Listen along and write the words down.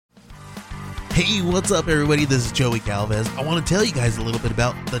Hey, what's up, everybody? This is Joey Galvez. I want to tell you guys a little bit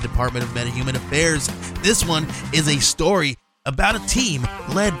about the Department of Meta-Human Affairs. This one is a story about a team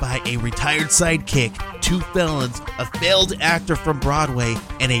led by a retired sidekick, 2 felons, a failed actor from Broadway,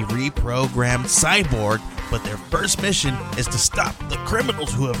 and a reprogrammed cyborg. But their first mission is to stop the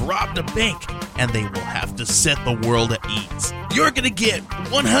criminals who have robbed a bank, and they will have to set the world at ease. You're going to get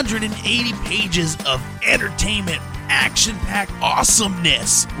 180 pages of entertainment, action-packed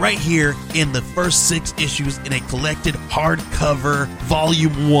awesomeness right here in the first 6 issues in a collected hardcover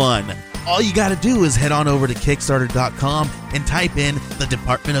volume 1. All you gotta do is head on over to Kickstarter.com and type in the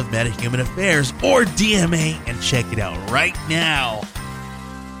Department of Meta-Human Affairs or DMA and check it out right now.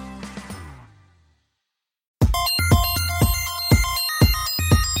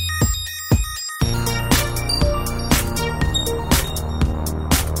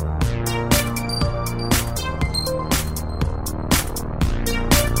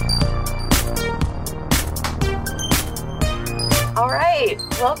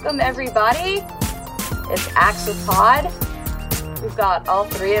 Welcome, everybody. It's Axopod. We've got all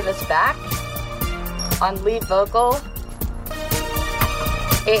 3 of us back on lead vocal.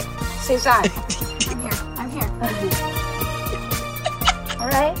 Hey, Suzanne. I'm here. All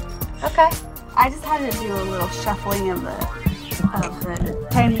right. Okay. I just had to do a little shuffling of the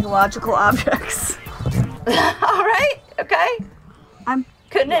technological objects. All right. Okay.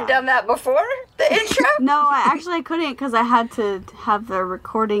 Couldn't have done that before the intro? No, I actually couldn't because I had to have the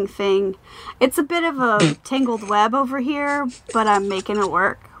recording thing. It's a bit of a tangled web over here, but I'm making it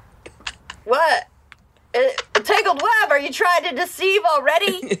work. What? A tangled web? Are you trying to deceive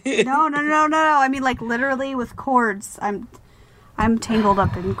already? No. I mean, like, literally with cords. I'm tangled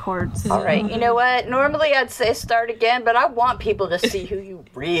up in cords. All right. You know what? Normally I'd say start again, but I want people to see who you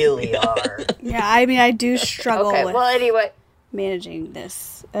really are. Yeah, I mean, I do struggle with well, anyway, managing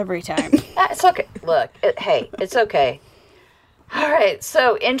this every time. It's okay. Look, it's okay. All right,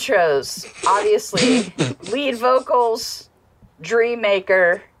 so intros. Obviously, lead vocals,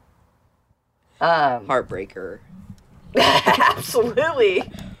 Dreammaker. Heartbreaker. Absolutely.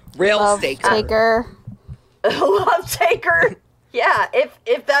 Rail Staker. Love Taker. Yeah,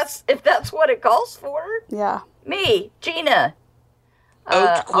 if that's what it calls for. Yeah. Me, Gina.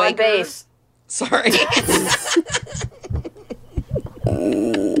 On bass. Sorry.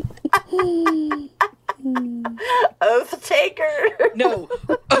 Oath Taker. No.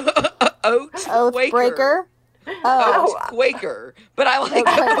 Oath Breaker. Oath Quaker. But I like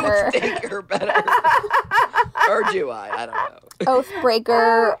Oath Taker better. Or do I? I don't know. Oath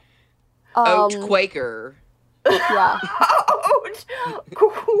Breaker. Oat Quaker. Yeah. Oat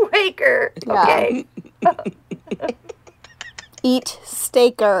Quaker. Yeah. Okay. Eat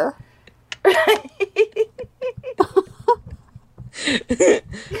Staker.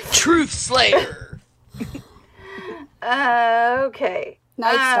 Truth Slayer. Okay.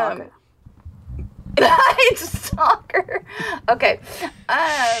 Night Stalker. Night Stalker. Okay.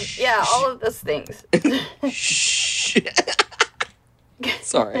 Yeah, all of those things. Shh.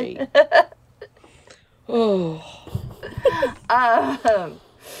 Sorry. Oh.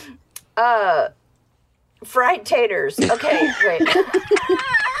 Fried taters. Okay, wait.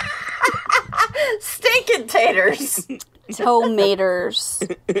 Stinking taters. Tomaters.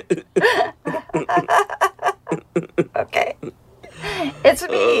 Okay. It's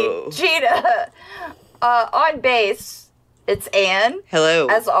me, Gina. On bass, it's Anne. Hello.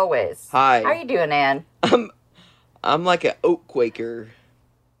 As always. Hi. How are you doing, Anne? I'm like an oat Quaker.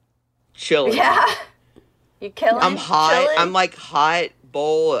 Chilling. Yeah. You killing? I'm hot. Chilling? I'm like hot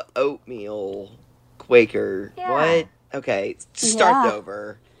bowl of oatmeal Quaker. Yeah. What? Okay. Start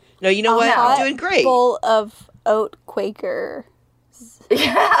over. No, you know what? no. I'm doing great. Bowl of oat Quaker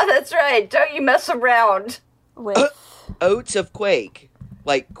Yeah, that's right. Don't you mess around. with. Oats of Quake.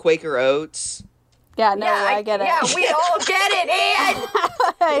 Like Quaker Oats. Yeah, no, Yeah, I get it. Yeah, we all get it,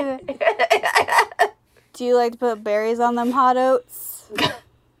 Anne. Do you like to put berries on them hot oats?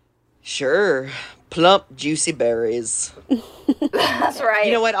 Sure. Plump, juicy berries. That's right.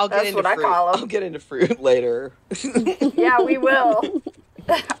 You know what? I'll get That's into what fruit. I call 'em. I'll get into fruit later. Yeah, we will.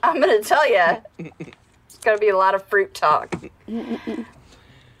 I'm going to tell you. It's going to be a lot of fruit talk.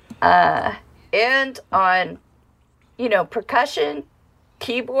 And on, percussion,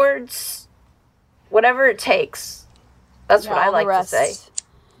 keyboards, whatever it takes. That's what I like to say.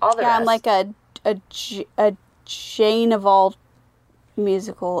 All the rest. I'm like a Jane of all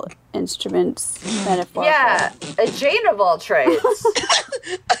musical instruments metaphor. Yeah, a Jane of all trades.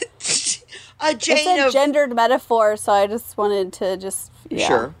 A Jane it's a gendered metaphor, so I just wanted to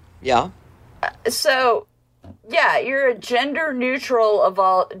Sure. Yeah. So, Yeah, you're a gender neutral of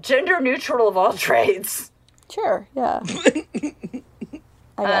all trades. Sure, yeah.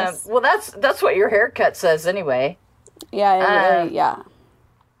 I guess. Well, that's what your haircut says anyway. Yeah, yeah.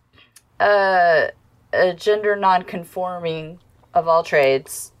 A gender non-conforming of all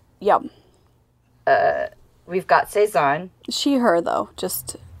trades. Yep. We've got Cezanne. She, her, though.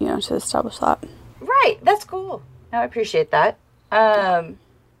 Just, to establish that. Right, that's cool. No, I appreciate that.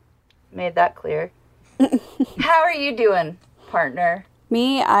 Made that clear. How are you doing, partner?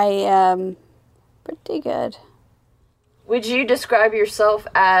 Me, I am pretty good. Would you describe yourself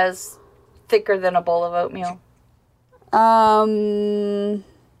as thicker than a bowl of oatmeal? Hotter?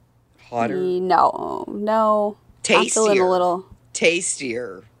 No. Tastier. I'm feeling a little...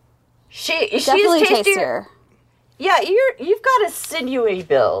 Tastier. She's Definitely tastier. Yeah, you've got a sinewy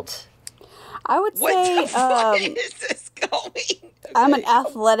build. I would What say the fuck is this going? I'm an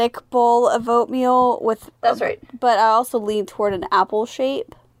athletic bowl of oatmeal with... That's right. But I also lean toward an apple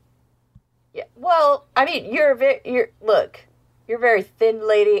shape. Yeah. Well, I mean, you're a very thin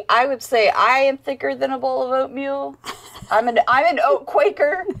lady. I would say I am thicker than a bowl of oatmeal. I'm an oat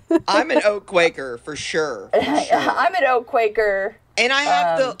Quaker. I'm an oat Quaker for sure. I'm an oat Quaker. And I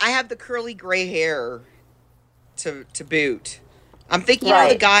have the curly gray hair to boot. I'm thinking of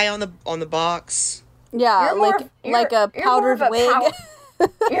the guy on the box. Yeah, like a powdered wig.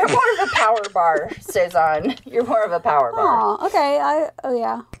 You're more of a power bar, Cezanne. You're more of a power bar. Oh, okay.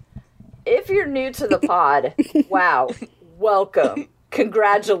 Yeah. If you're new to the pod, wow, welcome.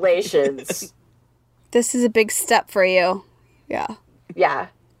 Congratulations. This is a big step for you. Yeah. Yeah.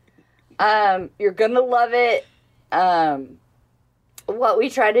 You're gonna love it. What we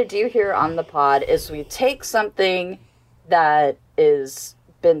try to do here on the pod is we take something that is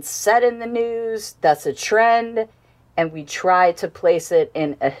been said in the news, that's a trend, and we try to place it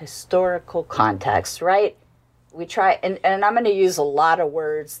in a historical context, right? We try, and I'm going to use a lot of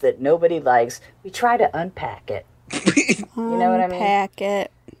words that nobody likes. We try to unpack it. You know what I mean? Unpack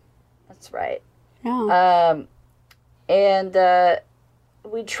it. That's right. Yeah. And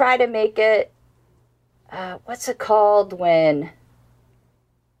we try to make it, what's it called when...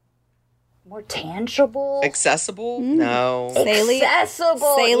 more tangible? Accessible? No.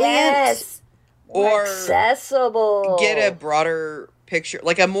 Accessible, Salient? yes. Or accessible. Get a broader picture,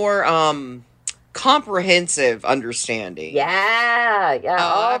 like a more comprehensive understanding. Yeah,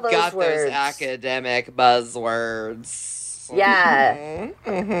 all I've those got words. those academic buzzwords. Yeah.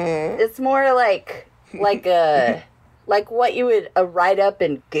 Mm-hmm. It's more like what you would write up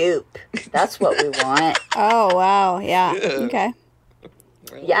in Goop. That's what we want. Oh, wow. Yeah. Okay.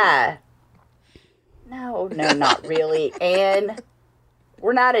 Really? Yeah. No, not really. Anne,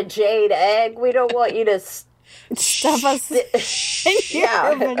 we're not a jade egg. We don't want you to... Stuff us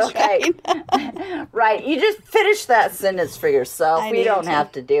Yeah, okay. Right, you just finish that sentence for yourself. We don't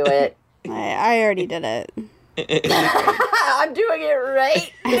have to do it. I already did it. I'm doing it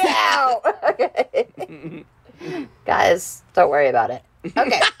right now. Okay. Guys, don't worry about it.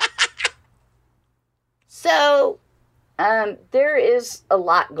 Okay. So, there is a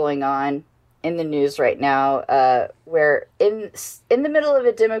lot going on in the news right now, where in the middle of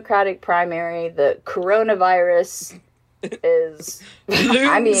a Democratic primary, the coronavirus is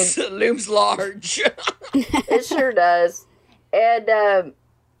looms large. It sure does. And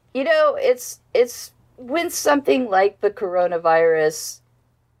it's when something like the coronavirus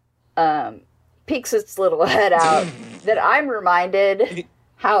peeks its little head out that I'm reminded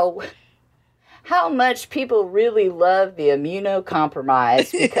how much people really love the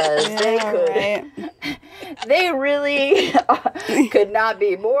immunocompromised, because they really could not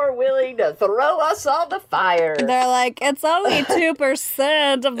be more willing to throw us on the fire. They're like, it's only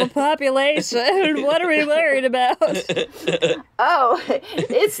 2% of the population. What are we worried about? Oh,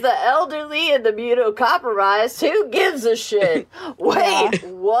 it's the elderly and the immunocompromised. Who gives a shit? Wait,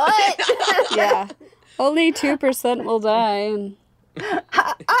 what? Yeah. Only 2% will die.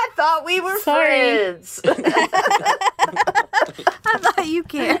 I thought we were friends. I thought you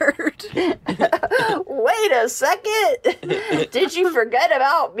cared. Wait a second. Did you forget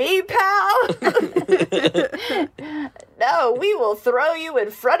about me, pal? No, we will throw you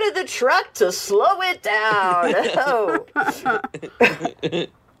in front of the truck to slow it down. Oh.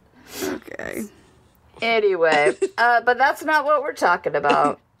 Okay. Anyway, but that's not what we're talking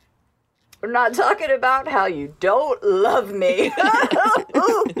about. We're not talking about how you don't love me.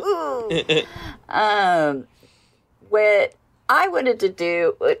 What I wanted to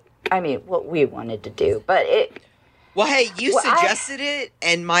do, what we wanted to do, but Well, hey, you Well, suggested it,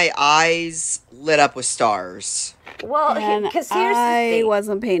 and my eyes lit up with stars. Well, And because here's the I thing.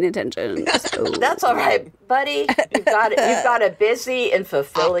 wasn't paying attention. So. That's all right, buddy. You've got a busy and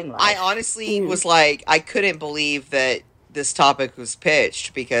fulfilling life. I honestly was like, I couldn't believe that this topic was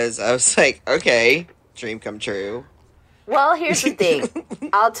pitched, because I was like, okay, dream come true. Well, here's the thing.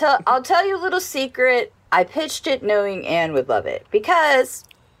 I'll tell you a little secret. I pitched it knowing Anne would love it, because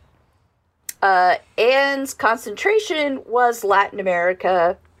Anne's concentration was Latin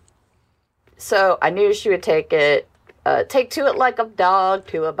America. So I knew she would take to it like a dog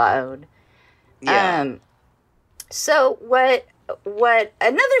to a bone. Yeah. So what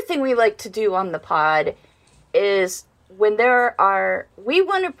another thing we like to do on the pod is when we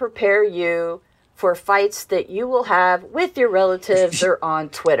want to prepare you for fights that you will have with your relatives or on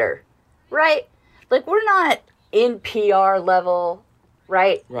Twitter, right? Like, we're not in PR level,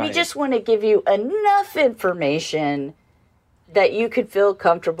 right? We just want to give you enough information that you could feel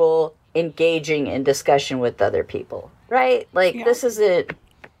comfortable engaging in discussion with other people, right? Like, this is it.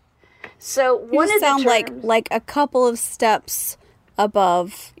 So one of the sound terms, like a couple of steps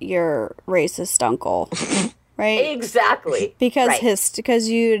above your racist uncle, right? exactly, Because right. because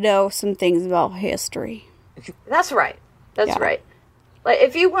you know some things about history. That's right. That's right. Like,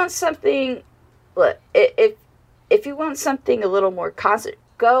 if you want something, look, if you want something a little more constant,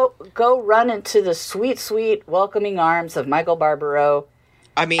 go run into the sweet, sweet welcoming arms of Michael Barbaro.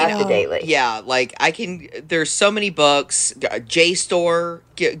 I mean, yeah, like, there's so many books, JSTOR,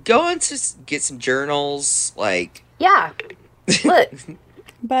 go on to get some journals, like. Yeah. Look.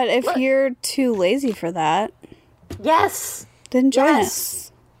 But if you're too lazy for that. Yes. Then join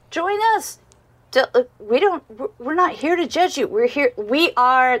us. Join us. We're not here to judge you. We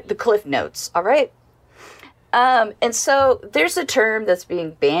are the Cliff Notes, all right? And so there's a term that's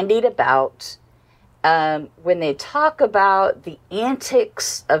being bandied about when they talk about the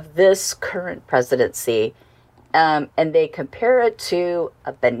antics of this current presidency, and they compare it to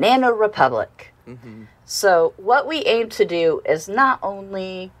a banana republic. Mm-hmm. So what we aim to do is not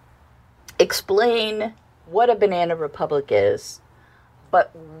only explain what a banana republic is,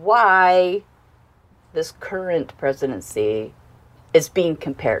 but why this current presidency is being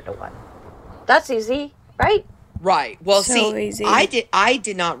compared to one. That's easy, right? Right. Well, so see, easy. I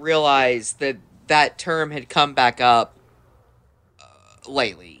did not realize that term had come back up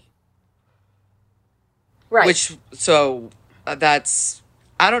lately. Right. That's,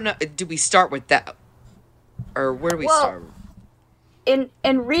 I don't know. Do we start with that, or where do we start? And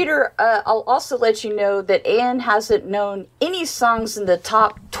reader, I'll also let you know that Anne hasn't known any songs in the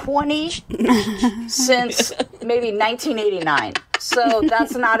top 20 since maybe 1989. So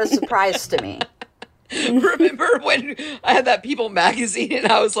that's not a surprise to me. Remember when I had that People magazine and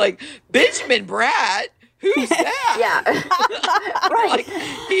I was like, Benjamin Bratt? Who's that? Yeah. Right. Like,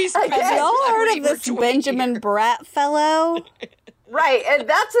 he's Have y'all heard of this Benjamin Bratt fellow? Right, and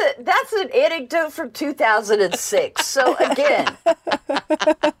that's an anecdote from 2006. So again,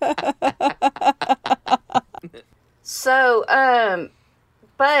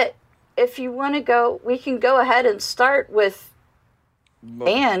 but if you want to go, we can go ahead and start with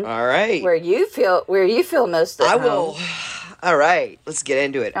Anne. All right, where you feel most at home. I will. All right, let's get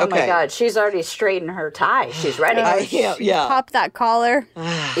into it. Oh my God, she's already straightened her tie. She's ready. Yeah. Pop that collar.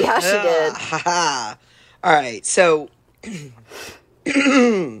 Yeah, she did. All right, so.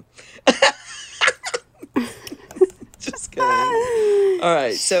 Just kidding. All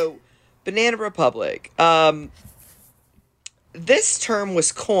right, so Banana Republic. This term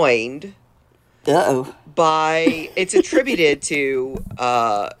was coined by, it's attributed to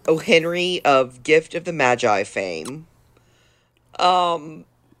O. Henry of Gift of the Magi fame. An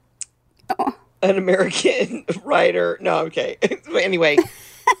American writer. No, okay. Anyway,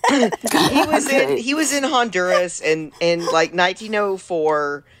 he was in Honduras in like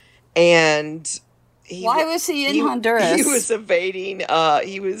 1904, and why was he in Honduras? He was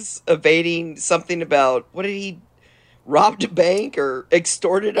evading something about, what did he, robbed a bank or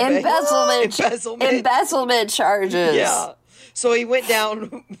extorted a bank? Embezzlement charges. Yeah. So he went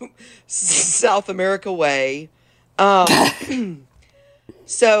down South America way.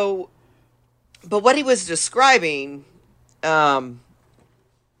 So, but what he was describing, don't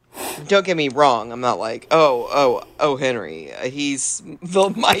get me wrong, I'm not like, oh, Henry, he's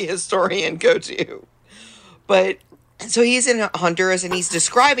my historian go-to. But, so he's in Honduras, and he's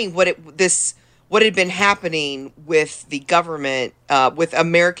describing what had been happening with the government, with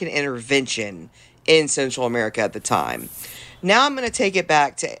American intervention in Central America at the time. Now I'm going to take it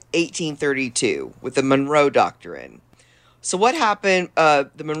back to 1832 with the Monroe Doctrine. So what happened,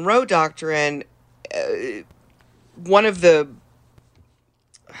 the Monroe Doctrine one of the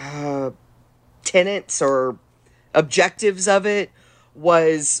tenets or objectives of it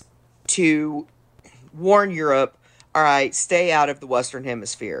was to warn Europe, all right, stay out of the Western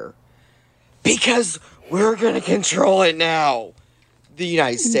Hemisphere because we're going to control it now, the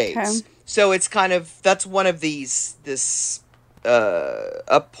United States. Okay. So it's kind of, that's one of a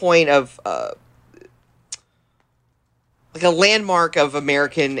point of, like a landmark of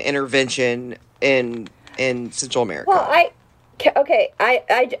American intervention in Central America. Well, I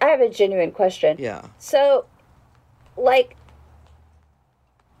have a genuine question. Yeah. So, like,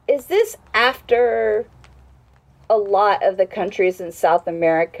 is this after a lot of the countries in South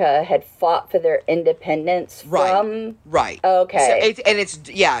America had fought for their independence from? Right. Okay. So it's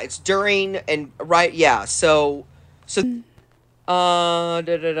during and right. Yeah. So. Yeah,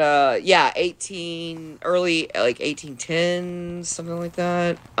 early, like 1810, something like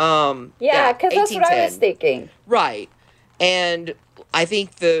that. Yeah, because that's what I was thinking. Right. And I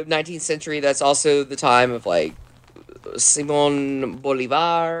think the 19th century, that's also the time of, like, Simon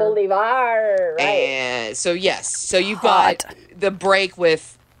Bolivar. Right. And so, yes. So you've got the break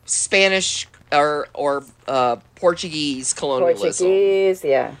with Spanish or Portuguese colonialism.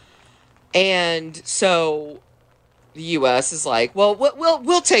 Yeah. And so the U.S. is like, well,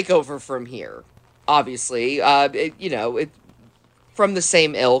 we'll take over from here. Obviously, from the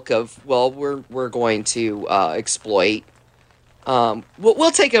same ilk of, well, we're going to exploit.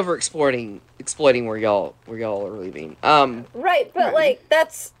 We'll take over exploiting where y'all are leaving. Right, but like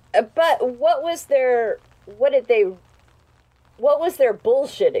that's. But what was their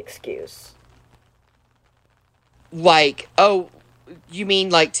bullshit excuse? Like, oh, you mean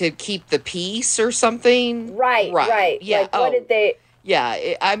like to keep the peace or something? Right. Yeah. Like, what did they?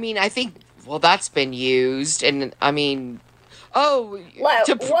 Yeah, I mean, I think, well, that's been used, and I mean, what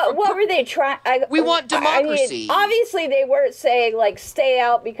were they trying? We want democracy. I mean, obviously, they weren't saying like stay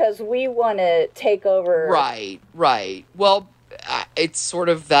out because we want to take over. Right. Well, it's sort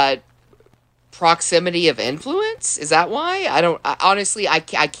of that proximity of influence. Is that why? Honestly, I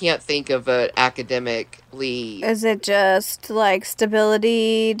can't think of an academically. Is it just like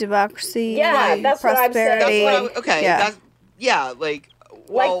stability, democracy? Yeah, like, that's prosperity? what I'm saying. Yeah.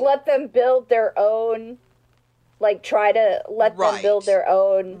 Well, let them build their own. Like, try to let them build their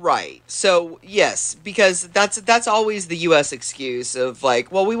own. Right. So, yes, because that's always the U.S. excuse of,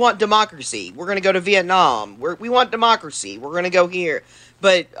 like, well, we want democracy. We're going to go to Vietnam. We want democracy. We're going to go here.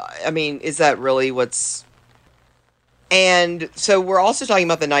 But, I mean, is that really what's... And so we're also talking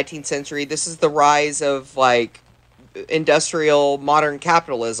about the 19th century. This is the rise of, like, industrial modern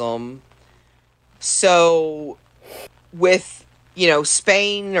capitalism. So, with,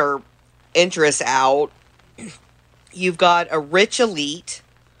 Spain or interests out... You've got a rich elite,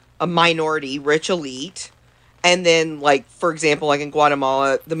 a minority rich elite, and then, like, for example, like in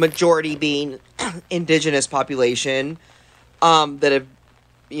Guatemala, the majority being indigenous population, that have,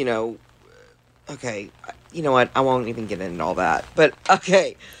 okay, you know what, I won't even get into all that, but,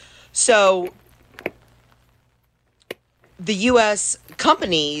 okay, so, the U.S.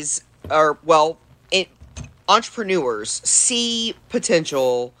 companies are, well, entrepreneurs see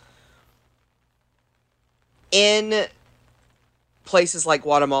potential in places like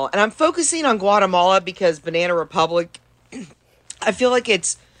Guatemala. And I'm focusing on Guatemala because Banana Republic, I feel like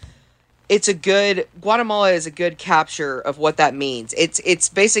Guatemala is a good capture of what that means. It's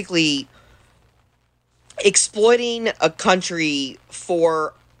basically exploiting a country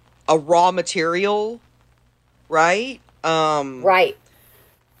for a raw material, right? Right.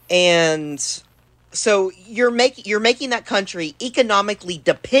 And so you're making that country economically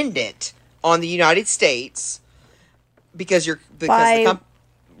dependent on the United States right.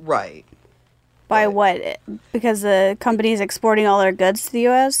 By what? Because the company's exporting all their goods to the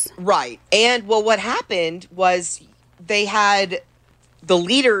U.S.? Right. And, well, what happened was they had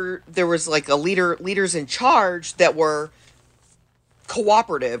there was like leaders in charge that were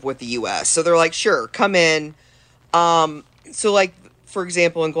cooperative with the U.S. So they're like, sure, come in. So, like, for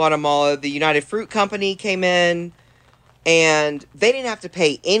example, in Guatemala, the United Fruit Company came in, and they didn't have to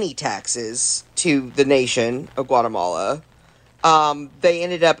pay any taxes to the nation of Guatemala. They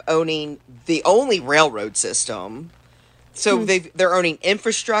ended up owning the only railroad system. So they're owning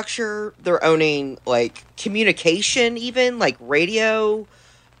infrastructure. They're owning, like, communication even, like radio.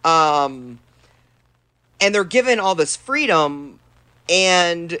 And they're given all this freedom.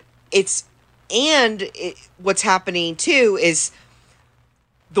 And what's happening, too, is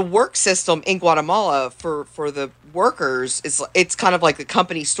the work system in Guatemala for the workers it's kind of like the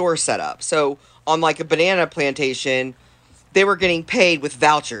company store setup. So on, like, a banana plantation, they were getting paid with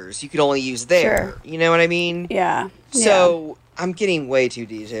vouchers you could only use there. Sure. You know what I mean? Yeah. So I'm getting way too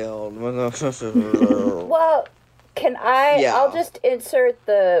detailed. Well, can I? Yeah. I'll just insert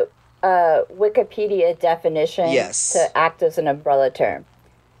the Wikipedia definition Yes. to act as an umbrella term.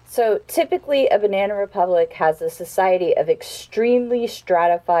 So typically, a banana republic has a society of extremely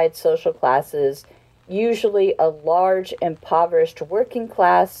stratified social classes, usually a large, impoverished working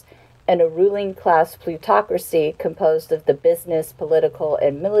class and a ruling class plutocracy composed of the business, political,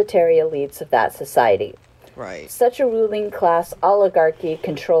 and military elites of that society. Right. Such a ruling class oligarchy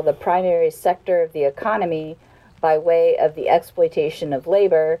control the primary sector of the economy by way of the exploitation of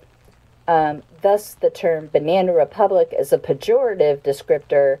labor. Thus, the term banana republic is a pejorative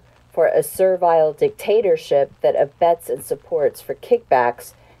descriptor for a servile dictatorship that abets and supports for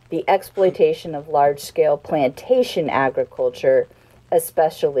kickbacks the exploitation of large-scale plantation agriculture,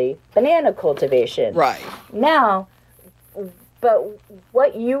 especially banana cultivation. Right. Now, but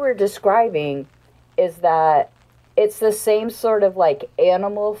what you were describing is that it's the same sort of like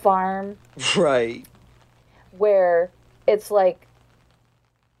Animal Farm Right. where it's like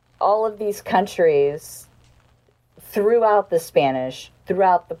all of these countries throughout the Spanish,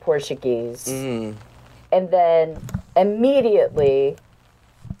 throughout the Portuguese, Mm. and then immediately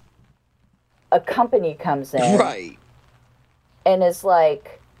a company comes in Right. and is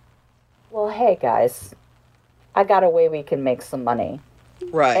like, well, hey guys, I got a way we can make some money.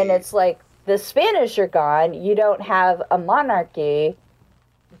 Right. And it's like, the Spanish are gone, you don't have a monarchy,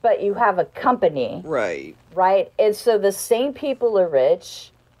 but you have a company, right. right? And so the same people are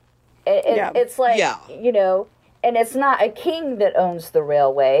rich. Yeah. It's like, Yeah. you know, and it's not a king that owns the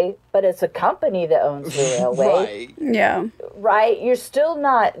railway, but it's a company that owns the railway, Right. Yeah. right? You're still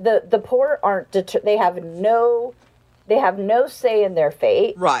not, the poor aren't, they have no say in their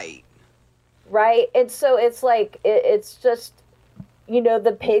fate, Right. right? And so it's like, it's just, you know,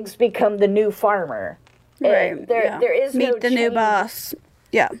 the pigs become the new farmer. Right. And there is Meet no the new change. boss.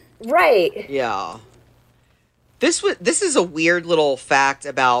 Yeah. Right. Yeah. This is a weird little fact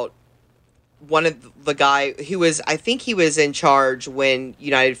about one of the guy who was, I think he was in charge when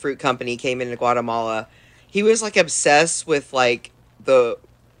United Fruit Company came into Guatemala. He was like obsessed with like the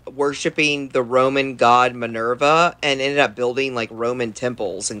worshiping the Roman god Minerva and ended up building like Roman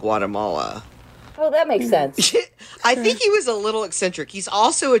temples in Guatemala. Oh, that makes sense. I think he was a little eccentric. He's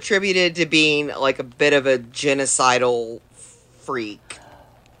also attributed to being like a bit of a genocidal freak.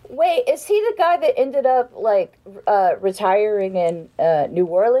 Wait, is he the guy that ended up like retiring in New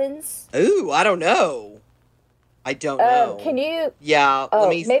Orleans? Ooh, I don't know. I don't know. Can you? Yeah, Oh, let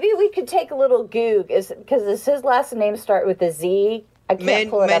me. maybe we could take a little goog. Is because does his last name start with a Z? I can't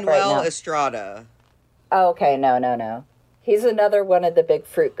pull it up right Manuel now. Estrada. Oh, okay, no. He's another one of the big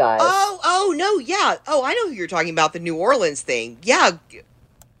fruit guys. Oh, no, yeah. Oh, I know who you're talking about, the New Orleans thing. Yeah,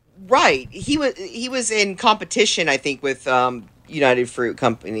 right. He was in competition, I think, with United Fruit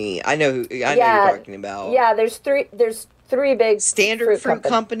Company. I know who you're talking about. Yeah, there's three big Standard Fruit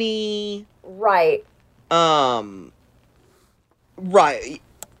companies. Company. Right. Right.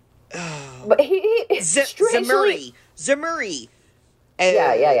 But he strangely. Zemuri.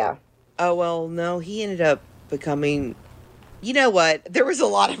 Yeah. Oh, well, no, he ended up becoming... You know what? There was a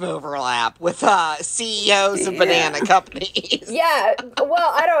lot of overlap with CEOs of banana companies. Yeah,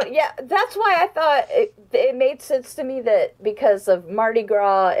 well, that's why I thought it made sense to me that because of Mardi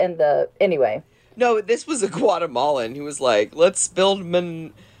Gras and anyway. No, this was a Guatemalan who was like, let's build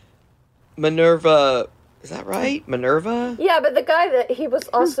Minerva. Is that right? Minerva? Yeah, but the guy that he was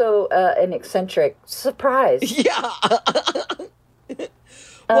also an eccentric. Surprise. Yeah.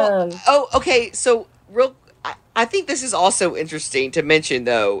 Well, okay, so I think this is also interesting to mention,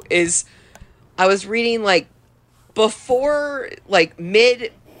 though, is I was reading, like, before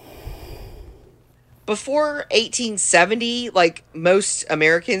 1870, like, most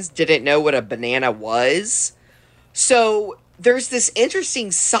Americans didn't know what a banana was. So there's this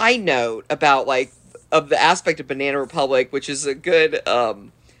interesting side note about, like, of the aspect of Banana Republic, which is a good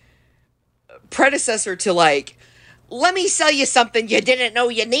predecessor to, like, let me sell you something you didn't know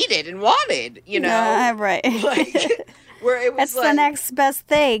you needed and wanted, you know? Right. Like, where it was That's like, the next best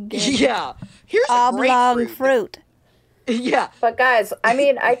thing. yeah. Here's a Oblong grapefruit. fruit. Yeah. But guys, I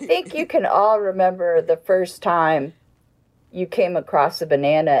mean, I think you can all remember the first time you came across a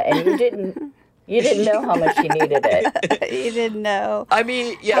banana and you didn't know how much you needed it. You didn't know. I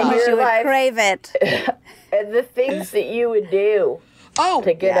mean, And yeah. you're You would like- crave it. And the things that you would do Oh.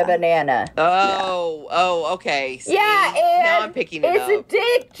 to get a banana. Oh, okay. See, Yeah, and now I'm picking it it's up. a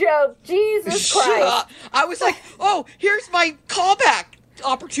dick joke. Jesus Christ. I was like, oh, here's my callback.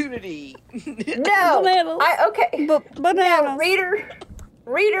 missed opportunity. No, Bananas. okay. Bananas. Now,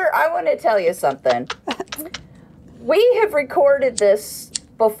 reader, I want to tell you something. We have recorded this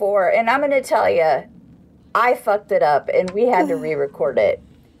before, and I'm going to tell you, I fucked it up, and we had to re-record it.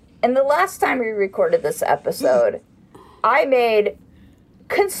 And the last time we recorded this episode, I made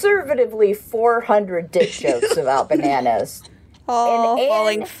conservatively 400 dick jokes about bananas. Oh, And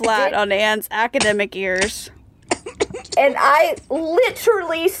falling Anne flat did- on Anne's academic ears. And I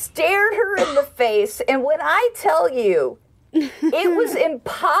literally stared her in the face, and when I tell you, it was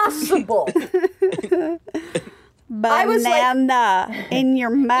impossible. I was like- Banana in your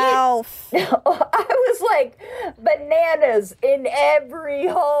mouth. I was like, bananas in every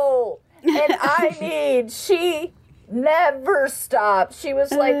hole. And I mean, she never stopped. She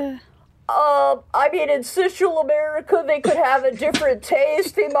was like, I mean, in Central America, they could have a different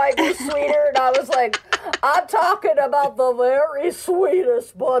taste. They might be sweeter. And I was like, I'm talking about the very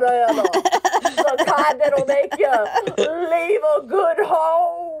sweetest banana. The kind that'll make you leave a good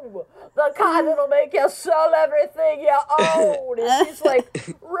home. The kind that'll make you sell everything you own. And she's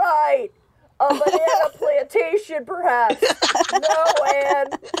like, right. A banana plantation, perhaps. No, Anne.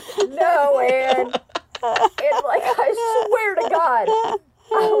 No, Anne. And, like, I swear to God,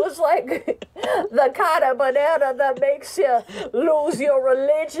 I was like, the kind of banana that makes you lose your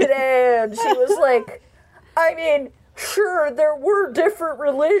religion. And she was like, I mean, sure, there were different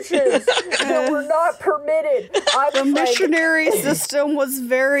religions that were not permitted. I was The missionary system was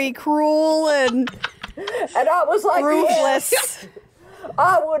very cruel and and I was like, ruthless. yes,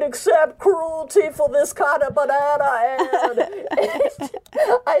 I would accept cruelty for this kind of banana. And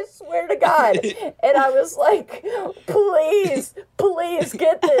I swear to God. And I was like, please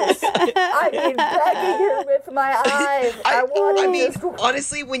get this. I mean, begging her with my eyes. I mean,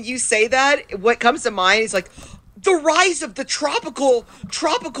 honestly, when you say that, what comes to mind is like the rise of the tropical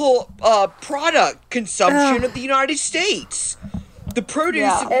product consumption of the United States, the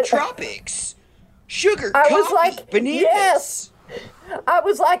produce of the tropics, sugar, I coffee, was like, bananas. yes. I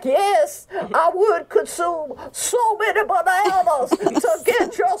was like, yes, I would consume so many bananas to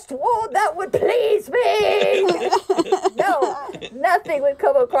get just one that would please me. No, nothing would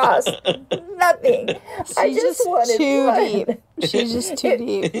come across. Nothing. I just wanted too one. deep. She's just too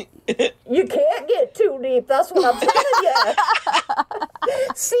deep. You can't get too deep. That's what I'm telling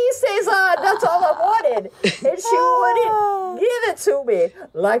you. See, Cesar, that's all I wanted. And she wouldn't give it to me.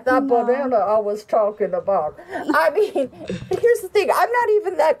 Like that banana I was talking about. I mean, here's the thing. I'm not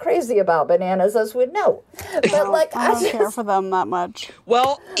even that crazy about bananas, as we know. But, like, I don't care for them that much.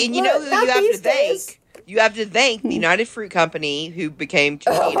 Well, and you know Look, who not you have to these days. thank? You have to thank the United Fruit Company, who became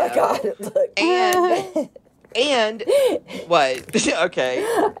Totino. Oh, my God. Look. And what? Okay,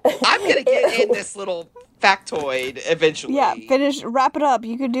 I'm gonna get in this little factoid eventually. Yeah, wrap it up.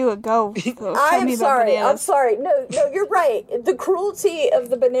 You could do it. Go. Tell I'm me about sorry. bananas. I'm sorry. No, you're right. The cruelty of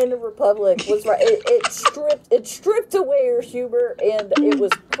the Banana Republic was right. It stripped away her humor, and it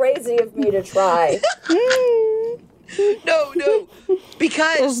was crazy of me to try. No,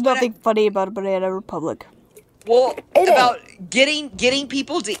 because There's nothing funny about a Banana Republic. well, It about getting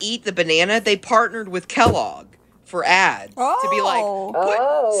people to eat the banana, they partnered with Kellogg for ads to be like,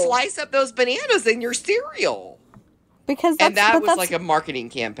 Oh. slice up those bananas in your cereal, Because that's, and that but was that's, like a marketing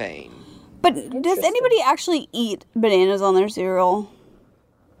campaign. But does anybody actually eat bananas on their cereal?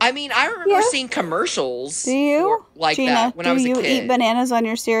 I mean, I remember Yeah. seeing commercials Do you? like Gina, that when I was a do kid. you eat bananas on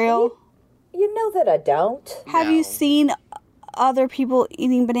your cereal? You know that I don't. Have No. you seen other people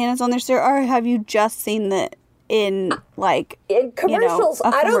eating bananas on their cereal, or have you just seen that in like In commercials, a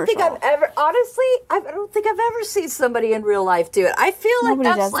I don't think commercial? I've ever. Honestly, I don't think I've ever seen somebody in real life do it. I feel like Nobody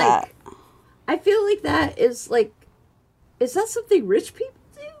that's does like. that. I feel like that is like. Is that something rich people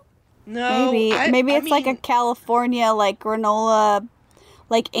do? No, Maybe I it's like a mean, California like granola,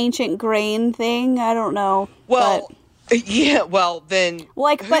 like ancient grain thing. I don't know. well, yeah. Well, then,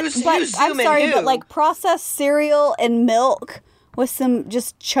 Like, but who's I'm zooming sorry, who? but like processed cereal and milk with some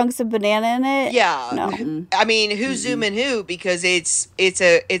just chunks of banana in it. Yeah. No. I mean, who's zooming who? Because it's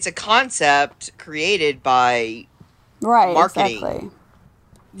a concept created by Right. Marketing. Exactly.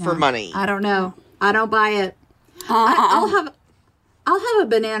 for money. I don't know. I don't buy it. I'll have a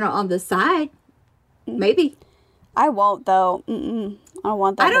banana on the side. Maybe. I won't though. I don't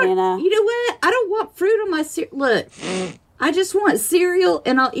want that I don't. banana. You know what? I don't want fruit on my cereal. Look, I just want cereal,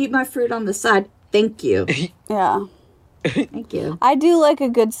 and I'll eat my fruit on the side. Thank you. Yeah. Thank you. I do like a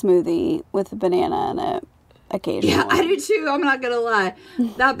good smoothie with a banana in it occasionally. Yeah, I do too. I'm not gonna lie.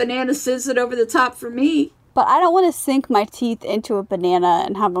 That banana sends it over the top for me. But I don't want to sink my teeth into a banana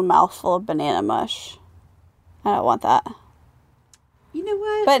and have a mouthful of banana mush. I don't want that. You know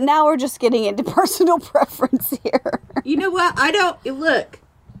what? But now we're just getting into personal preference here. You know what? I don't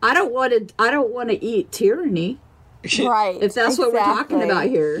want to eat tyranny. Right. If that's what we're talking about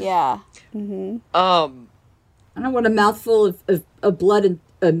here. Yeah. I don't want a mouthful of blood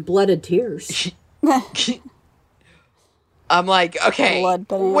and blood and tears. I'm like, okay, Blood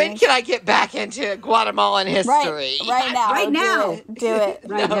bananas. when can I get back into Guatemalan history? Right now. Right now. Do it.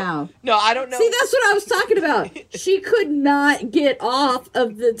 Right now. No, I don't know. See, that's what I was talking about. She could not get off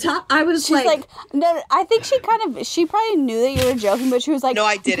of the top. I was She's like, no, I think she probably knew that you were joking, but she was like, No,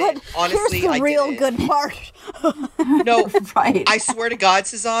 I didn't. "But Honestly, here's the I real didn't. good part." No, right. I swear to God,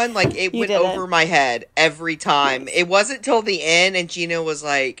 Cezanne, like, it You went didn't. over my head every time. It wasn't till the end, and Gina was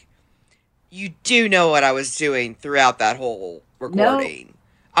like, you do know what I was doing throughout that whole recording.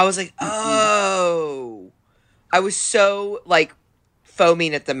 I was like, oh. I was so, like,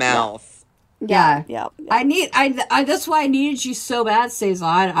 foaming at the mouth. Yeah. Yeah. I that's why I needed you so bad,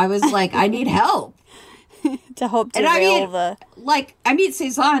 Cezanne. I was like, I need help. To hope to And I veil mean, the. like, I mean,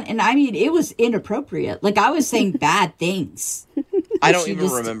 Cezanne, and I mean, it was inappropriate. Like, I was saying bad things. I don't She even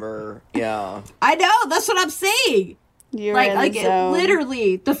just- remember. Yeah. I know, that's what I'm saying. You're Like, in like the zone.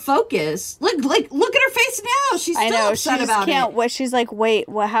 literally, the focus. Look at her face now. She's still I know. She upset just about can't. it. What she's like? Wait.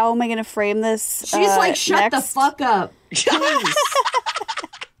 What? How am I going to frame this? She's like, shut the next?" fuck up. Please.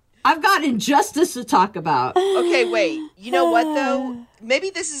 I've got injustice to talk about. Okay, wait. You know what, though?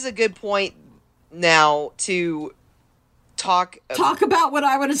 Maybe this is a good point now to talk. Talk about what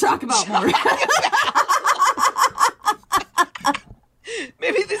I want to talk about more.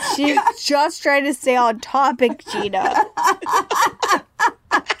 Maybe this is She's just trying to stay on topic, Gina.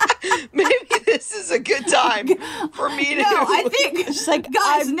 maybe this is a good time for me to. No, I think She's like,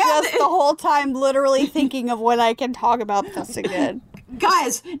 guys, I'm now just that- the whole time literally thinking of when I can talk about this again.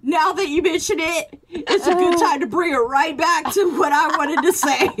 guys, now that you mention it, it's a good time to bring it right back to what I wanted to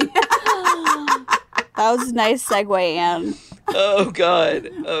say. That was a nice segue, Anne. Oh God.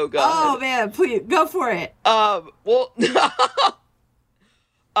 Oh Oh God. man, please go for it. Well.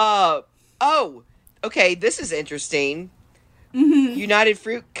 Oh. Okay. This is interesting. United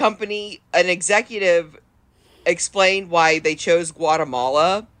Fruit Company, an executive explained why they chose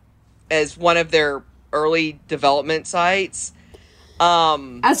Guatemala as one of their early development sites.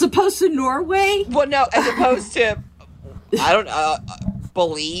 As opposed to Norway? Well, no, as opposed to, I don't know,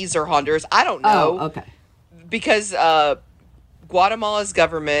 Belize or Honduras. I don't know. Oh, okay. Because Guatemala's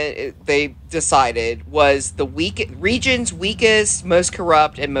government, they decided, was the region's weakest, most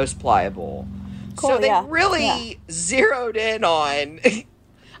corrupt, and most pliable. Cool, so they yeah, really zeroed in on.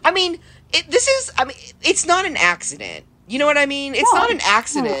 I mean, it's not an accident. You know what I mean? It's not an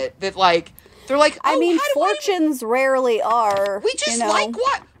accident that, like, they're like, oh, I mean, how do fortunes rarely are. we just you know? like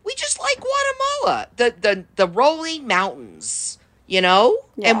what? We just like Guatemala, the rolling mountains, you know,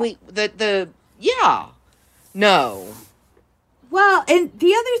 Yeah. and no. Well, and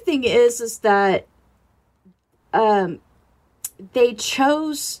the other thing is that they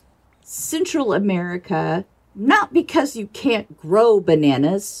chose Central America not because you can't grow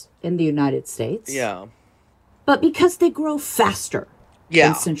bananas in the United States, Yeah. but because they grow faster Yeah.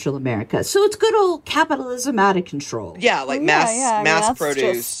 in Central America. So it's good old capitalism out of control. Yeah, like Yeah, mass yeah, I mean, mass that's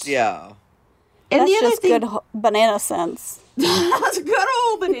produce. just- Yeah. And That's the other just thing, good banana sense. that's good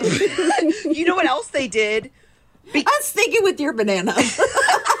old banana. You know what else they did? I was thinking with your banana.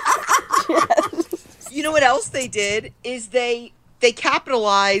 You know what else they did is they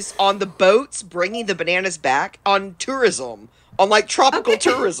capitalized on the boats bringing the bananas back on tourism, on like tropical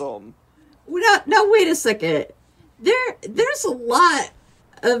Okay. tourism. Now wait a second. There's a lot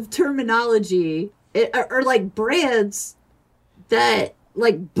of terminology or like brands that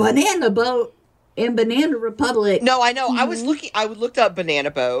like Banana Boat and Banana Republic. No, I know. I looked up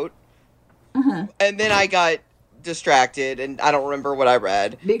banana boat, and then I got distracted, and I don't remember what I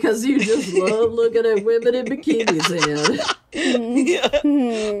read. Because you just love looking at women in bikinis, Anne.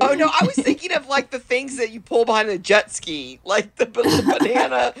 Oh no, I was thinking of like the things that you pull behind a jet ski, like the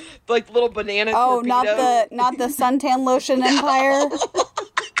banana, like little banana. Oh, torpedo. not the suntan lotion empire.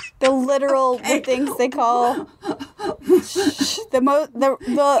 The literal the things they call the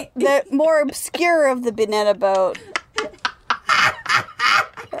more obscure of the banana boat.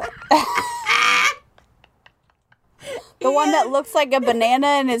 The one that looks like a banana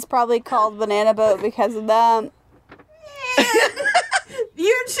and is probably called banana boat because of that.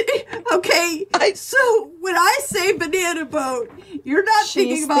 Okay, so when I say banana boat, you're not She's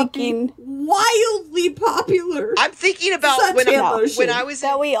thinking about thinking- the wildly popular. I'm thinking about Suntan lotion. when I was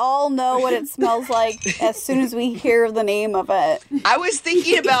That we all know what it smells like as soon as we hear the name of it. I was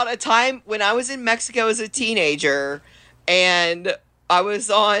thinking about a time when I was in Mexico as a teenager, and I was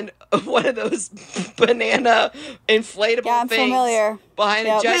on one of those banana inflatable Yeah, I'm things familiar. behind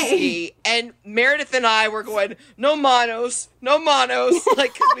a Yep. jet ski, and Meredith and I were going, no manos,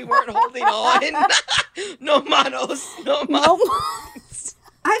 like, because we weren't holding on. No manos, no manos.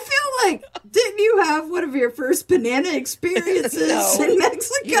 I feel like, didn't you have one of your first banana experiences No. in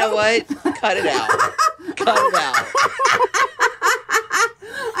Mexico? You know what? Cut it out. Cut it out.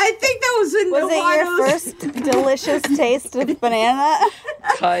 I think that was in Was it your first delicious taste of banana?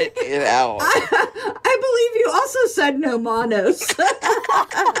 Cut it out. I believe you also said no manos.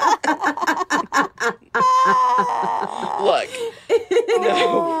 Look.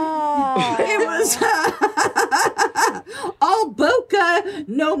 No. It was all boca,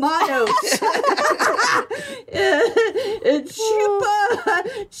 no manos.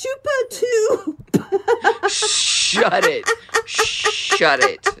 Chupa two. Shut it. Shut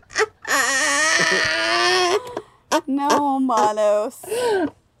it. No manos.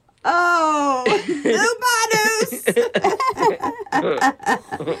 Oh, no manos.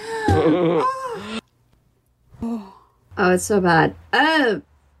 Oh, it's so bad.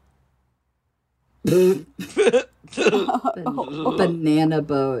 Banana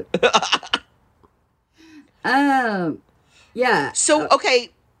boat. Yeah. So,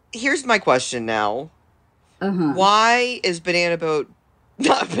 okay, here's my question now. Uh-huh. Why is Banana Boat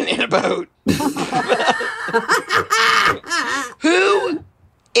not Banana Boat? Who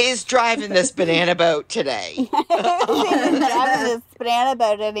is driving this banana boat today? Who's even driving this banana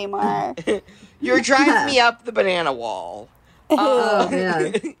boat anymore? You're driving me up the banana wall. Oh,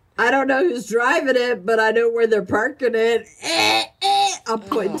 man. I don't know who's driving it, but I know where they're parking it. I'll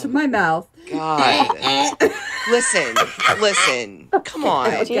point to my mouth. God. Listen. Come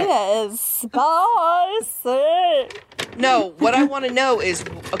on. Gina is spicy. No, what I want to know is,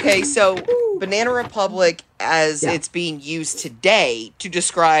 okay, so Banana Republic, as Yeah. it's being used today to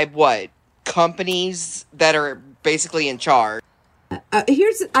describe what? Companies that are basically in charge. Let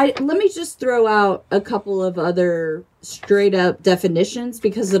me just throw out a couple of other straight up definitions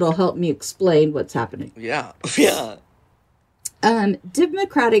because it'll help me explain what's happening. Yeah. Yeah.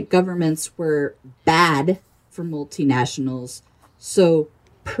 Democratic governments were bad for multinationals, so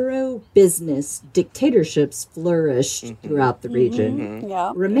pro-business dictatorships flourished throughout the region,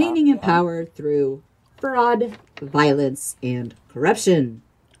 Yeah. remaining in power through fraud, violence, and corruption.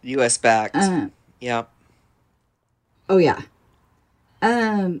 U.S. backed. Yeah. Oh yeah.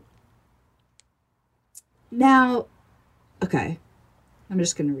 Now, okay, I'm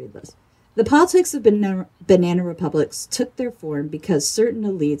just going to read this. The politics of banana republics took their form because certain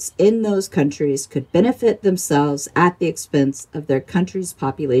elites in those countries could benefit themselves at the expense of their country's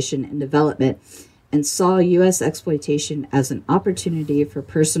population and development, and saw U.S. exploitation as an opportunity for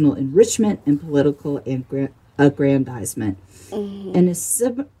personal enrichment and political aggrandizement. In a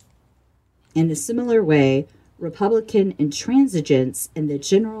similar way, Republican intransigence in the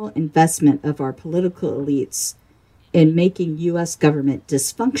general investment of our political elites in making U.S. government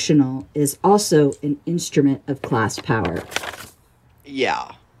dysfunctional is also an instrument of class power.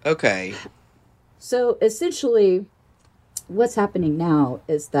 Yeah. Okay. So essentially, what's happening now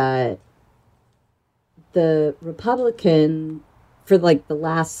is that the Republican, for like the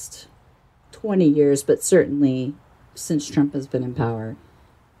last 20 years, but certainly since Trump has been in power,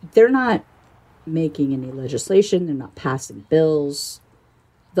 they're not making any legislation, they're not passing bills.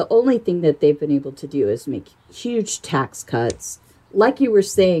 The only thing that they've been able to do is make huge tax cuts. Like you were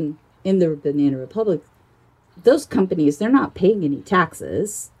saying in the Banana Republic, those companies, they're not paying any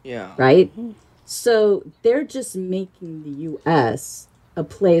taxes, Yeah. right? So they're just making the U.S. a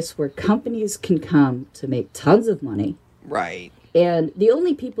place where companies can come to make tons of money. Right. And the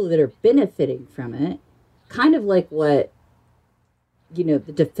only people that are benefiting from it, kind of like what, you know,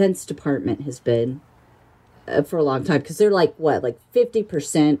 the Defense Department has been for a long time, because they're like, what, like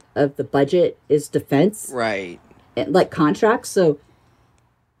 50% of the budget is defense, Right. and like contracts. So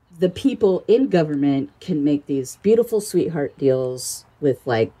the people in government can make these beautiful sweetheart deals with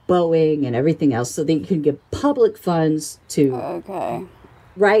like Boeing and everything else, so they can give public funds to, Okay.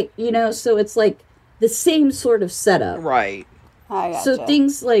 right? You know, so it's like the same sort of setup. Right. I gotcha.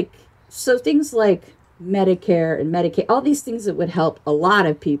 So things like Medicare and Medicaid, all these things that would help a lot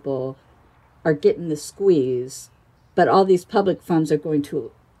of people are getting the squeeze, but all these public funds are going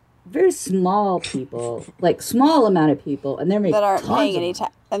to very small people, like small amount of people, and they're making that aren't tons paying of any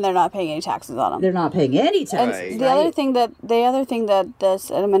money. and they're not paying any taxes on them. They're not paying any And taxes. Right. the other thing that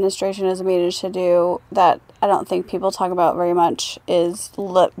this administration has managed to do that I don't think people talk about very much is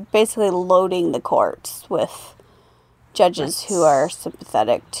basically loading the courts with judges who are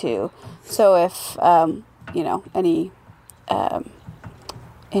sympathetic to. So if you know, any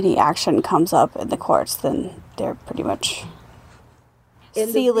any action comes up in the courts, then they're pretty much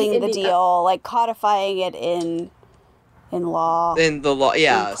sealing the deal, like codifying it in law. In the law,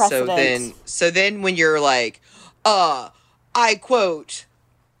 yeah. So then when you're like, I quote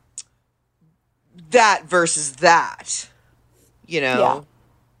that versus that, that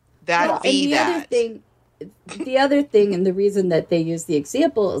be that. The other thing, and the reason that they use the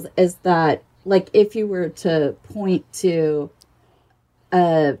example is that, like, if you were to point to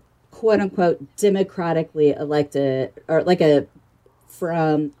a quote unquote democratically elected, or like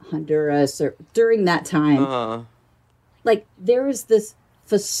from Honduras or during that time, like there was this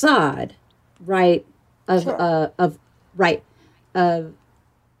facade, right, of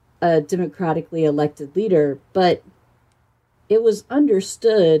a democratically elected leader, but it was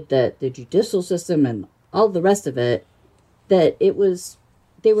understood that the judicial system and all the rest of it, that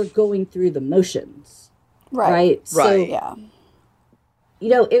they were going through the motions. Right. So, yeah.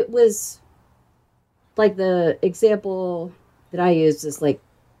 It was like the example that I used is like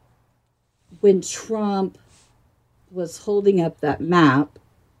when Trump was holding up that map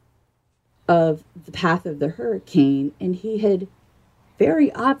of the path of the hurricane, and he had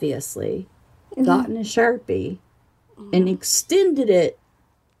very obviously gotten a Sharpie and extended it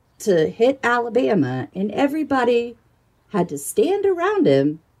to hit Alabama, and everybody had to stand around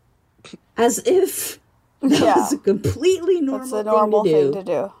him as if that was a completely normal thing to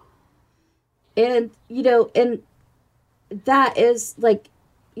do. And, and that is like,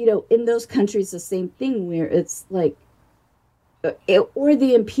 in those countries, the same thing where it's like, or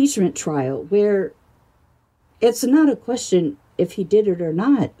the impeachment trial, where it's not a question if he did it or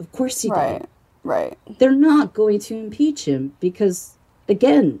not. Of course he did. Right. They're not going to impeach him because,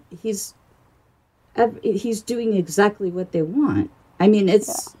 again, he's doing exactly what they want. I mean,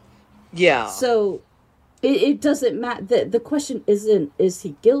 it's... Yeah. So it doesn't matter. The question isn't, is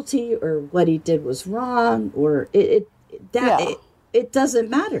he guilty or what he did was wrong, or it doesn't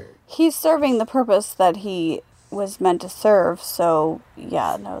matter. He's serving the purpose that he was meant to serve, so,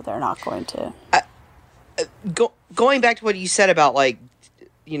 no, they're not going to... Going back to what you said about, like,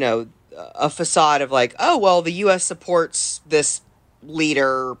 a facade of like, oh, well, the U.S. supports this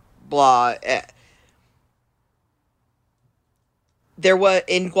leader, blah. There was,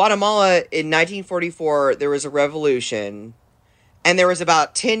 in Guatemala in 1944, there was a revolution, and there was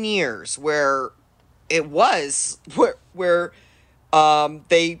about 10 years where it was, where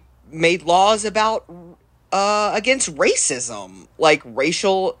they made laws about, against racism, like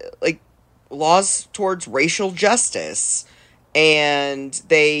laws towards racial justice, and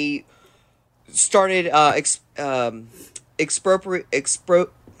they started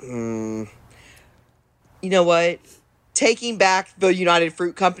taking back the United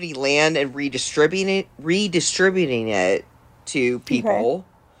Fruit Company land and redistributing it to people. Okay.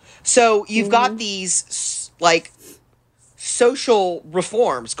 So you've got these like social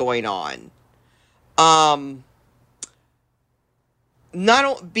reforms going on. Not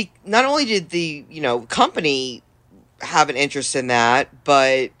only did the company have an interest in that,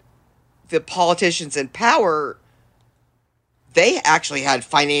 but the politicians in power, they actually had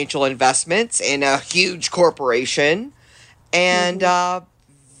financial investments in a huge corporation, and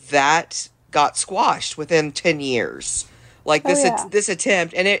that got squashed within 10 years. Like this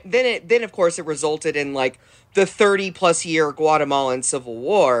attempt, and then of course it resulted in like the 30+ year Guatemalan Civil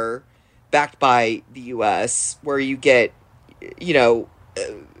War, backed by the U.S., where you get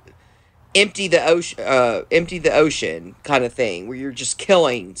empty the ocean kind of thing, where you're just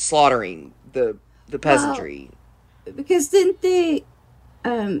slaughtering the peasantry. Well, because didn't they,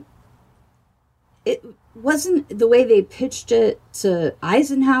 it wasn't the way they pitched it to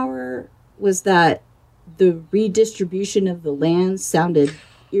Eisenhower was that the redistribution of the land sounded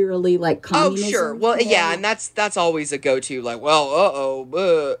eerily like communism. Oh, sure. Well, yeah, and that's always a go-to, like, well,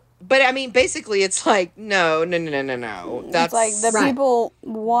 but I mean, basically, it's like, no. That's it's like the people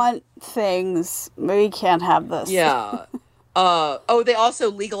want things. We can't have this. Yeah. They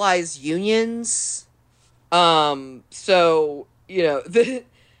also legalized unions. So, and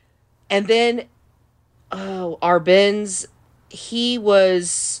then, Arbenz, he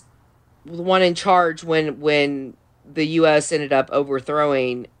was the one in charge when the U.S. ended up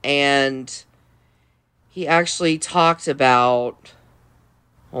overthrowing, and he actually talked about...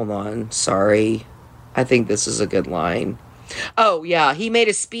 Hold on, sorry. I think this is a good line. Oh, yeah, he made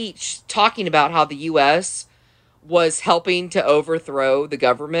a speech talking about how the U.S. was helping to overthrow the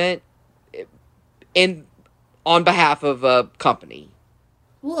government on behalf of a company.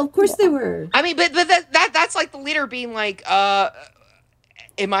 Well, of course they were. I mean, but that's like the leader being like, am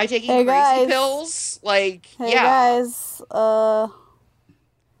I taking crazy pills? Like, hey guys,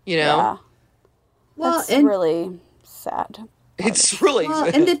 You know? Yeah. Well, That's and really sad. It's really...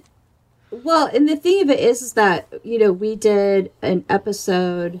 and the thing of it is that, you know, we did an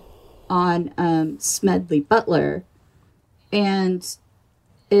episode on Smedley Butler, and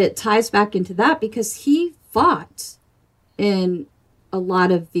it ties back into that because he fought in a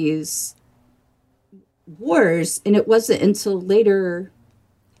lot of these wars, and it wasn't until later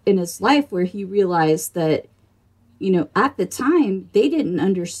in his life where he realized that, you know, at the time they didn't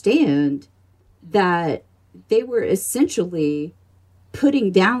understand that they were essentially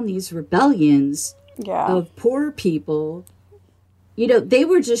putting down these rebellions Yeah. of poor people. You know, they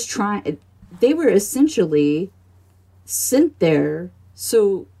were essentially sent there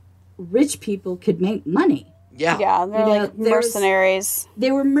so rich people could make money. Yeah. Yeah, they're You know, like there's- mercenaries.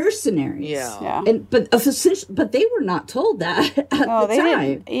 They were mercenaries. Yeah. But they were not told that at Oh, the they time.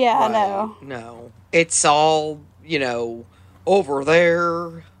 didn't. Yeah, Right. no. No. It's all, you know, over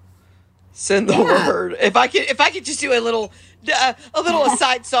there. Send the Yeah. word. If I could just do a little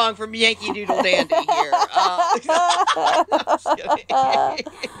aside song from Yankee Doodle Dandy here. Just kidding.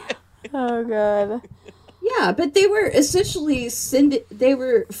 Oh god. Yeah, but they were essentially they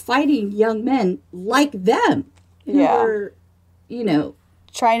were fighting young men like them who Yeah. were, you know,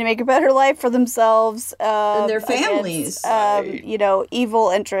 Trying to make a better life for themselves And their against, families. Right. you know, evil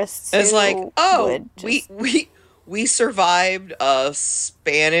interests. It's who like, oh, would just- we survived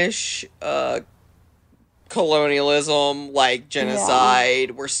Spanish colonialism, like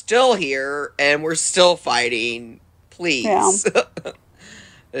genocide. We're still here and we're still fighting. Please.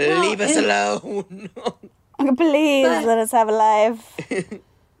 Leave us alone. Please But- let us have a life.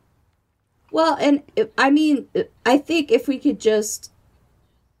 well, and I mean, I think if we could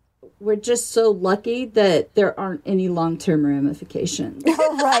we're just so lucky that there aren't any long-term ramifications.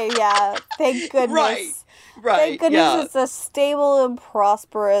 Right, yeah. Thank goodness. Right. Thank goodness Yeah. it's a stable and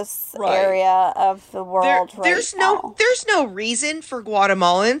prosperous Right. area of the world there's now. there's no reason for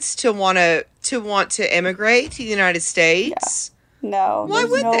Guatemalans to want to immigrate to the United States. No, Why there's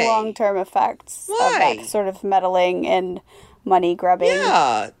would no they? long-term effects of Why? that sort of meddling and money grubbing.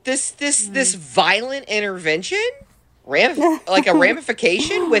 Yeah, this violent intervention, like a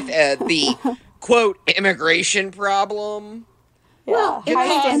ramification with the quote immigration problem. Yeah. Well, You High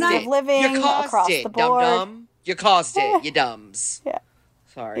caused standard it. of living You caused across it, the dum board. dum. You caused it, you dumbs. Yeah.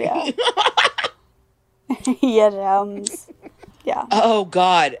 Sorry. Yeah. Yeah, dums. Yeah. Oh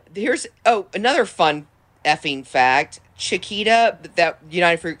God, here's another fun effing fact. Chiquita, that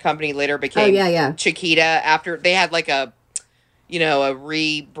United Fruit Company later became yeah. Chiquita after they had like a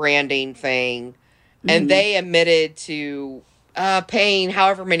rebranding thing, and they admitted to paying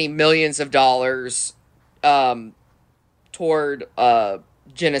however many millions of dollars toward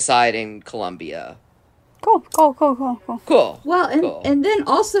genocide in Colombia. Cool. Cool. Well, Cool. and then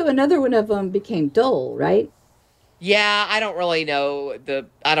also another one of them became Dole, right? Yeah, I don't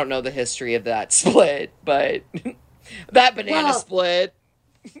know the history of that split, but that banana Well- split.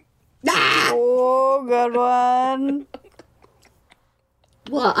 Oh, good one.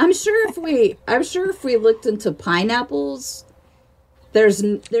 Well, I'm sure if we looked into pineapples, there's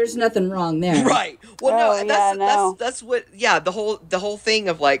nothing wrong there. Right. Well, Oh, no, yeah, no. that's what. Yeah, the whole thing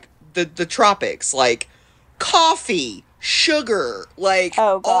of like the tropics, like coffee, sugar, like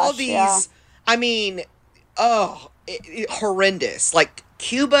Oh, all gosh, these. yeah. I mean, horrendous. Like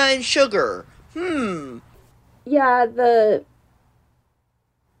Cuba and sugar. Yeah,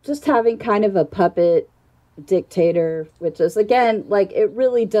 just having kind of a puppet dictator, which is again like it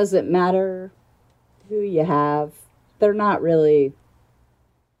really doesn't matter who you have. They're not really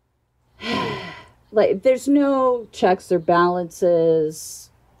like there's no checks or balances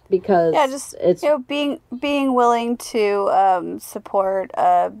because Yeah, just it's being willing to support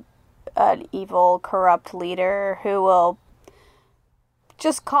an evil, corrupt leader who will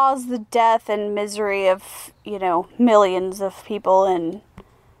just cause the death and misery of millions of people in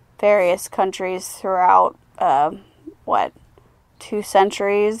various countries throughout 2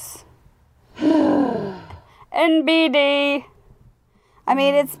 centuries. NBD. I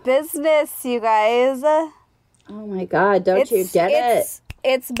mean, it's business, you guys. oh my god, don't you get it?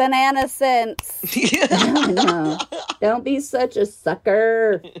 It's banana sense. No, don't be such a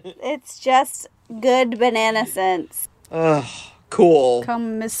sucker. It's just good banana sense. Ugh, cool.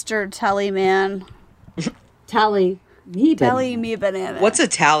 Come, Mr. Tellyman. Tally me, Telly me a banana. What's a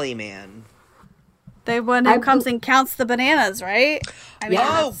tally man? the one who comes and counts the bananas, right? I mean,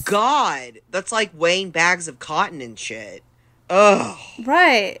 Oh God, that's like weighing bags of cotton and shit. Ugh.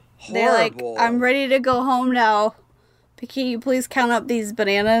 right. They're like, Horrible. I'm ready to go home now. But can you please count up these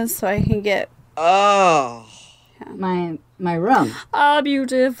bananas so I can get Oh. my room. A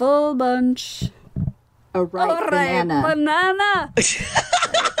beautiful bunch. A ripe banana. banana.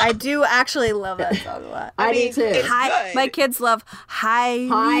 I do actually love that song a lot. I do too. it's Hi, good. my kids love highly,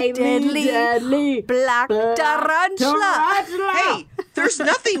 Highly deadly, black tarantula. Hey, there's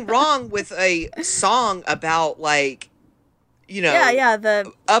nothing wrong with a song about like, you know, Yeah,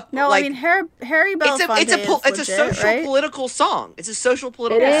 the up. no, like, I mean Harry Belafonte it's a is social legit, right? political song. It's a social It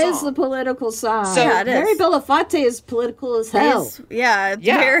political is song. a political song. So- Yeah, it is. Harry Belafonte is political as hell. It's- yeah, it's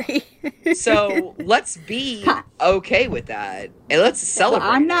Yeah. very. So let's be okay with that and let's celebrate.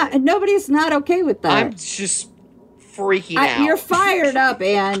 I'm not. Nobody's not okay with that. I'm just freaking out. You're fired up,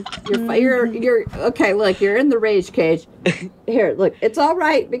 Anne. You're okay. Look, you're in the rage cage. Here, look, it's all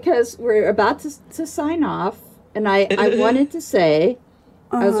right because we're about to sign off, and I wanted to say,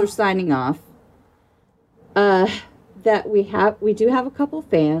 as we're signing off, that we do have a couple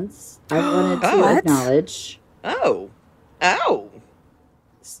fans. I wanted to What? acknowledge Oh.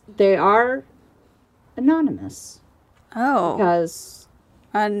 they are anonymous Oh, because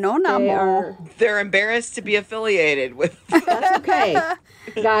no, they more. are. They're embarrassed to be affiliated with. That's okay,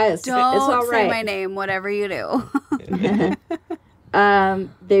 guys. Don't it's all say right. my name, whatever you do.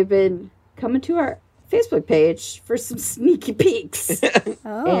 They've been coming to our Facebook page for some sneaky peeks,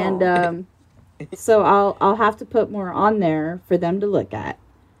 Oh, and so I'll have to put more on there for them to look at.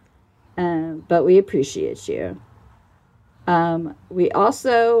 But we appreciate you. I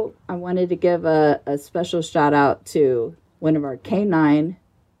wanted to give a special shout out to one of our K9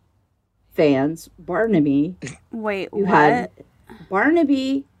 fans, Barnaby. wait, Who what?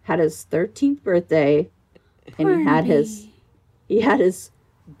 Barnaby had his 13th birthday, and he had his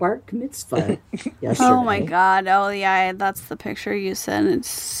bark mitzvah yesterday. Oh my god! Oh yeah, that's the picture you sent. It's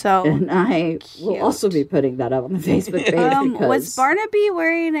so. And I will Cute. also be putting that up on the Facebook page because Was Barnaby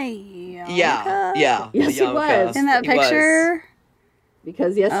wearing a yarmulke? Yeah. Yes, he was. in that He was. picture?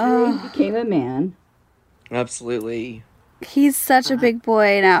 because yesterday he became a man. Absolutely. He's such a big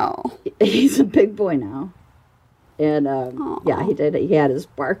boy now. He's a big boy now, and yeah, he did. He had his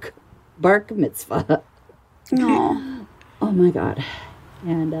bark mitzvah. No. Oh my god,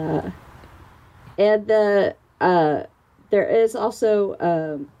 and the there is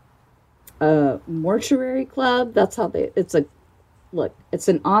also a mortuary club. That's how it's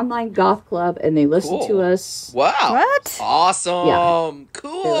an online goth club, and they listen Cool. to us. Wow. What? Awesome. Yeah.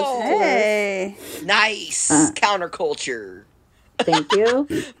 Cool. Hey. Nice. Counterculture. Thank you.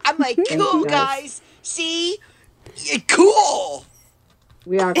 I'm like, you, cool, guys. guys. See? Yeah, cool.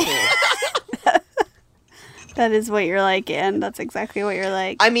 We are cool. That is what you're like, and that's exactly what you're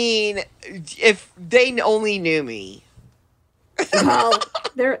like. I mean, if they only knew me. Well,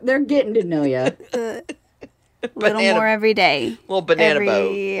 they're getting to know you. A little Banana- more every day. Little banana every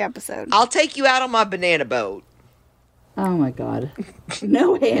boat. episode. I'll take you out on my banana boat. Oh my god,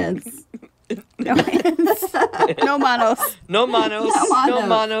 no hands. No hands. No manos. No manos. No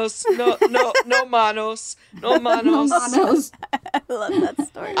manos. No manos. No No manos. manos. I love that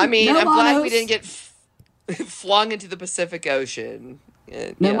story. I mean, No I'm glad we manos. didn't get flung into the Pacific Ocean.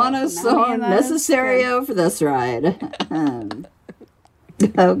 No Yeah. manos No so manos, necessario for this ride.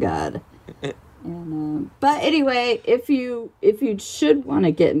 Oh god. And, but anyway, if you should want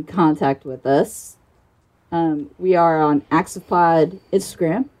to get in contact with us, we are on Axopod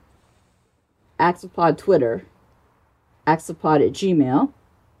Instagram, Axopod Twitter, Axopod at Gmail,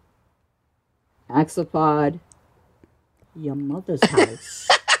 Axopod your mother's house.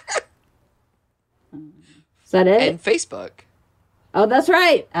 Is that it? And Facebook. Oh, that's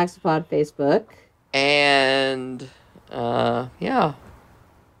right. Axopod Facebook. And, yeah.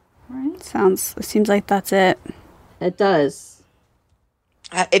 Right. Seems like that's it. It does.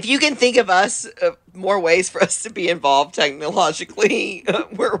 If you can think of us, more ways for us to be involved technologically,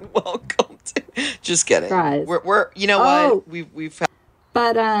 we're welcome to. Just kidding. Guys. We're you know Oh. what? We've found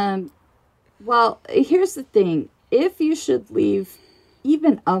But well, here's the thing. If you should leave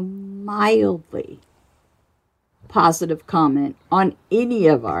even a mildly positive comment on any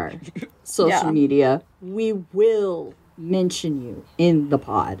of our social Yeah. media, we will mention you in the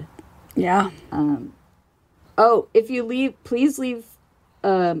pod. Yeah. Oh, if you leave, please leave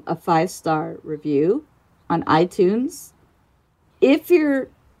a 5-star review on iTunes. If you're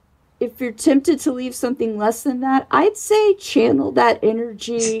tempted to leave something less than that, I'd say channel that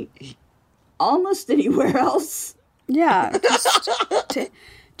energy almost anywhere else. Yeah.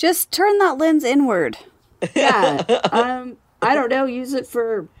 Just turn that lens inward. Yeah. I don't know, use it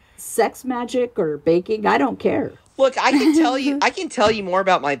for sex magic or baking. I don't care. Look, I can tell you more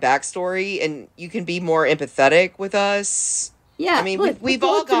about my backstory, and you can be more empathetic with us. Yeah, I mean, look, we've we're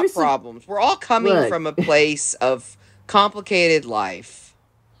all going through got some- problems. We're all coming Look. from a place of complicated life.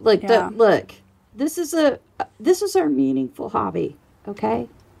 Look, Yeah. look. This is our meaningful hobby, okay?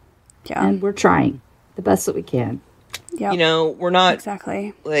 Yeah. And we're trying the best that we can. Yep. You know, we're not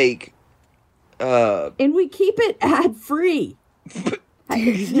Exactly. like And we keep it ad free.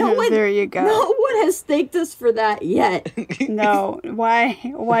 No one, There you go. No one has thanked us for that yet. No. Why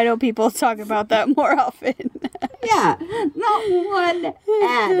don't people talk about that more often? Yeah, not one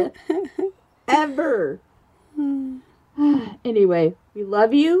ad ever. Anyway, we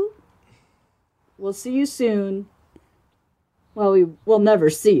love you. We'll see you soon. Well, we'll never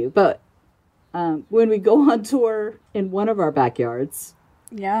see you, but when we go on tour in one of our backyards.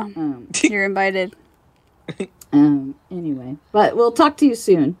 Yeah. You're invited. Anyway, but we'll talk to you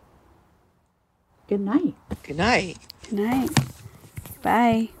soon. Good night. good night. Good night.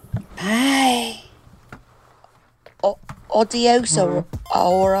 Bye. Bye. Adios,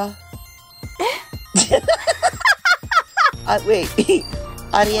 Aura. Wait.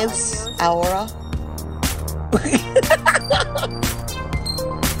 Adios, Aura.